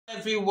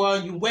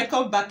Everyone, you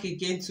welcome back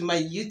again to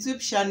my YouTube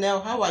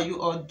channel. How are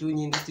you all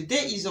doing? If today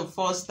is your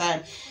first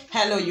time,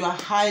 hello, you are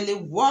highly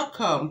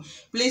welcome.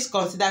 Please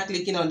consider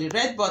clicking on the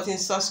red button,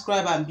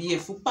 subscribe, and be a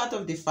full part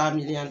of the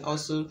family, and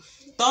also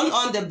turn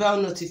on the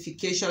bell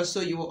notification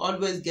so you will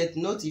always get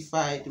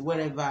notified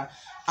wherever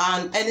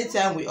and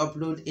anytime we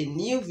upload a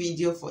new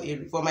video.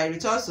 For my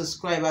return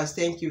subscribers,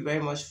 thank you very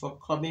much for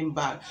coming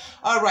back.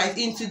 All right,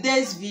 in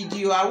today's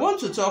video I want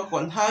to talk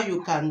on how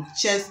you can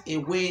chase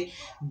away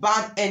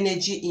bad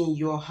energy in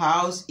your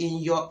house, in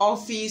your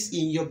office,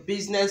 in your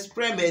business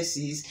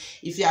premises.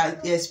 If you are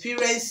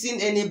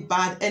experiencing any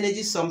bad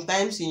energy,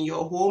 sometimes in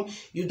your home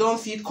you don't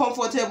feel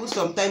comfortable,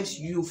 sometimes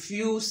you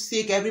feel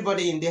sick,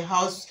 everybody in the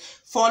house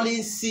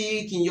falling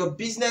sick, in your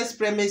business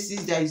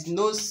premises there is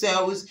no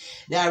sales,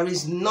 there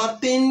is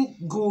nothing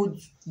good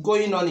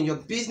going on in your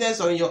business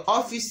or in your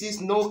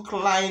offices, no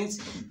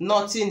clients,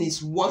 nothing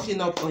is working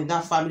up in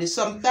that family.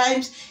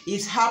 Sometimes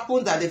it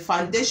happens that the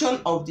foundation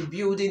of the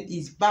building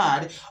is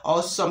bad,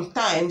 or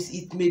sometimes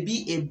it may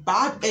be a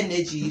bad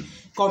energy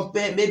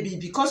compared maybe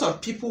because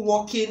of people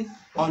working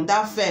on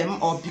that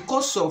firm or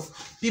because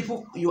of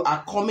people you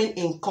are coming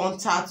in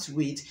contact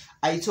with.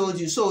 I told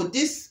you. So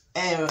this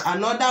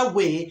another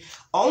way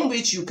on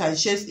which you can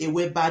chase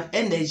away bad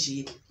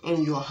energy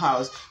in your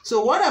house.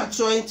 So what I'm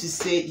trying to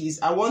say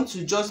is I want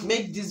to just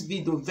make this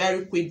video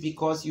very quick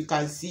because you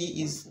can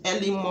see it's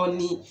early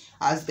morning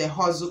as the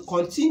hustle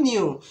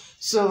continue.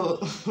 So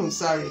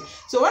sorry.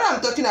 So what I'm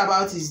talking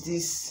about is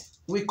this.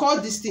 We call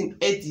this thing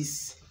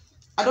eddies.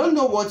 I don't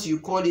know what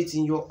you call it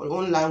in your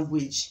own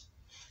language.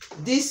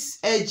 This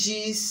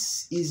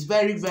edges is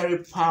very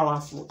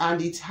powerful and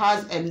it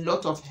has a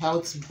lot of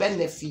health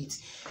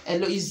benefits.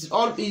 And it's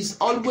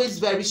always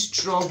very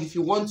strong. If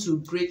you want to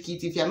break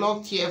it, if you're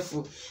not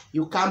careful,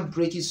 you can't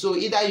break it. So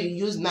either you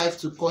use knife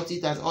to cut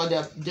it and all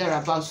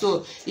thereabouts.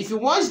 So if you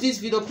watch this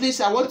video,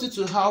 please, I want you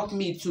to help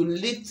me to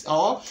list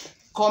or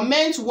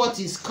comment what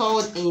is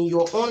called in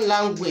your own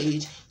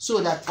language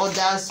so that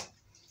others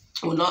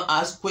will not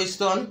ask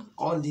question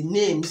on the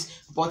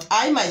names. But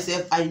I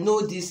myself, I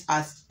know this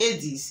as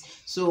eddies.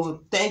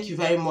 So thank you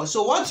very much.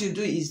 So what you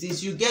do is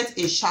this: you get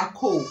a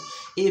charcoal,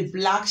 a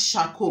black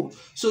charcoal.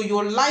 So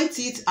you light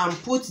it and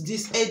put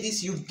these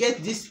eddies. You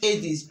get these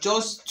eddies,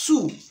 just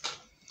two.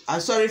 I'm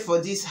sorry for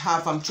this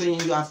half I'm showing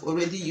you. I've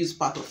already used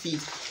part of it.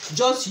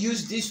 Just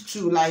use these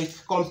two, like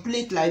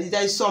complete like this.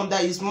 There is some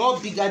that is more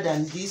bigger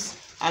than this.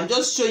 I'm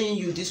just showing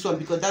you this one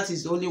because that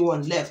is the only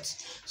one left.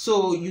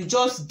 So you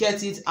just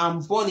get it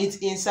and burn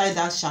it inside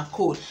that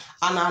charcoal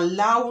and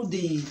allow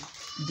the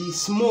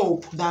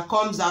smoke that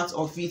comes out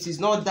of it, is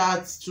not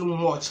that too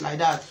much like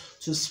that,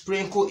 to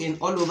sprinkle in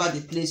all over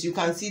the place. You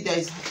can see there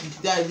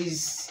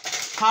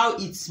is how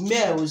it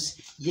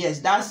smells. Yes,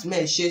 that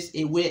smell chases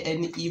away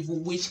any evil,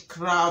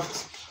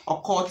 witchcraft,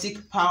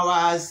 occultic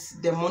powers,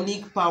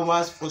 demonic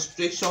powers,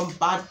 frustration,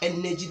 bad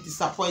energy,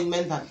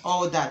 disappointment, and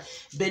all that.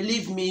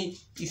 Believe me,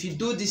 if you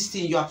do this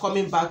thing, you are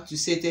coming back to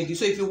say thank you.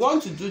 So if you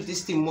want to do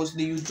this thing,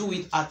 mostly you do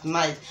it at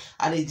night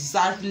at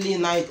exactly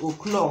 9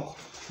 o'clock.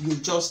 You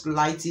just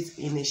light it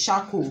in a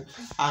charcoal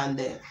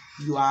and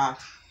you are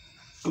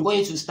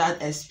going to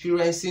start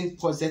experiencing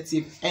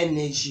positive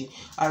energy.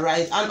 All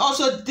right. And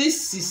also,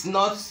 this is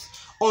not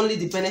only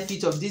the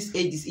benefit of this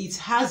eddies, it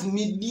has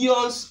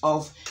millions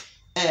of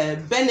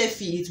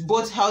benefits,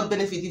 both health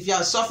benefits. If you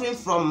are suffering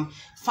from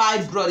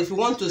fibroid, if you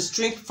want to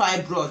shrink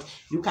fibroid,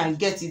 you can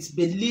get it.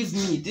 Believe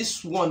me,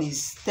 this one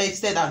is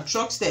tested and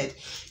trusted.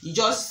 You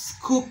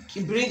just cook,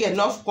 bring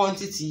enough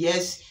quantity,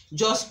 yes,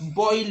 just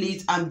boil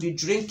it and be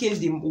drinking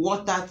the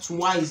water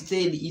twice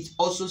daily. It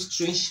also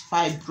shrinks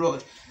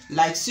fibroid.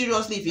 Like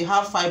seriously, if you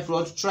have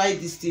fibroid, try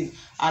this thing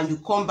and you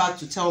come back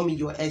to tell me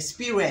your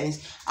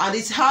experience. And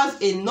it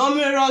has a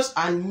numerous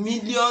and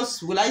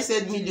millions, well, I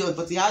said millions,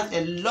 but it has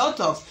a lot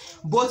of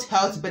both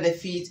health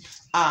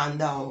benefits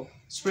and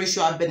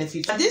spiritual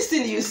benefits. And this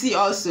thing you see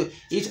also,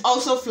 it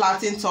also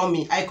flattens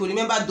tummy. I could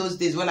remember those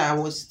days when I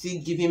was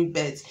still giving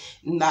birth,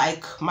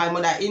 like my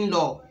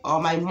mother-in-law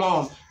or my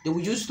mom, they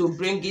would used to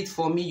bring it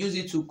for me, use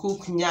it to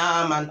cook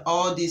yam and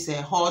all this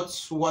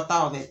hot water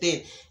of a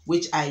thing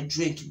which I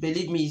drink.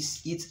 Believe me,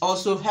 it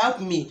also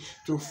helped me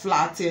to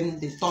flatten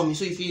the tummy.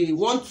 So if you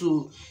want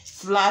to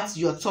flat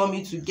your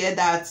tummy to get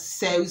that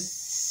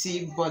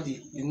healthy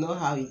body, you know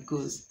how it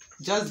goes.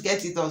 Just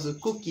get it, also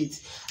cook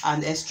it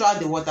and extract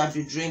the water,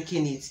 be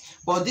drinking it.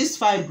 But this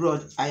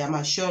fibroid, I am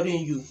assuring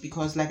you,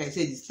 because like I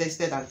said, it's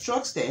tested and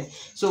trusted.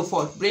 So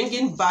for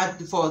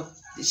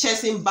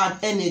chasing bad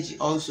energy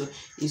also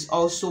is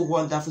also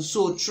wonderful.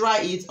 So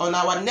try it. On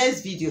our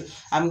next video,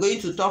 I'm going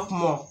to talk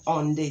more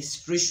on the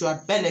spiritual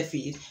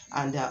benefit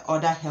and the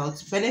other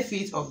health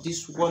benefits of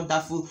this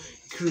wonderful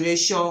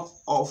creation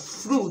of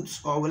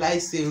fruit, or will I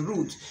say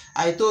root.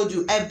 I told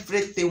you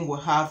everything we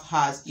have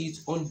has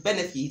its own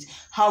benefit,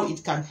 how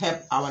it can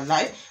help our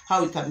life,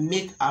 how it can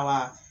make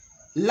our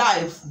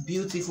life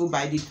beautiful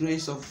by the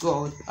grace of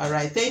God. All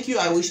right, thank you.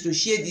 I wish to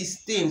share this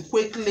thing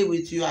quickly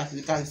with you. As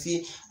you can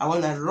see, I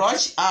want to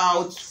rush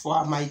out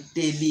for my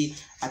daily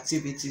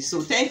activities.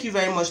 So thank you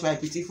very much, my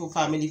beautiful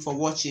family, for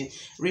watching.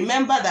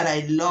 Remember that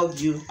I love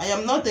you. I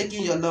am not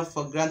taking your love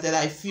for granted.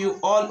 I feel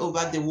all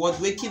over the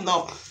world, waking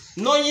up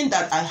knowing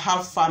that I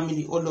have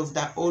family all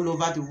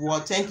over the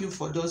world. Thank you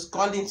for those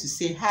calling to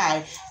say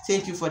hi.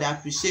 Thank you for the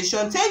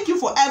appreciation. Thank you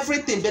for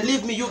everything.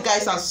 Believe me, you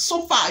guys are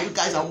super. You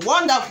guys are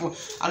wonderful,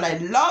 and I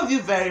love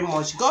you very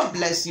much. God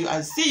bless you,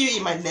 and see you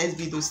in my next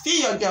video.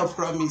 Still your girl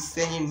Promise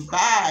saying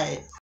bye.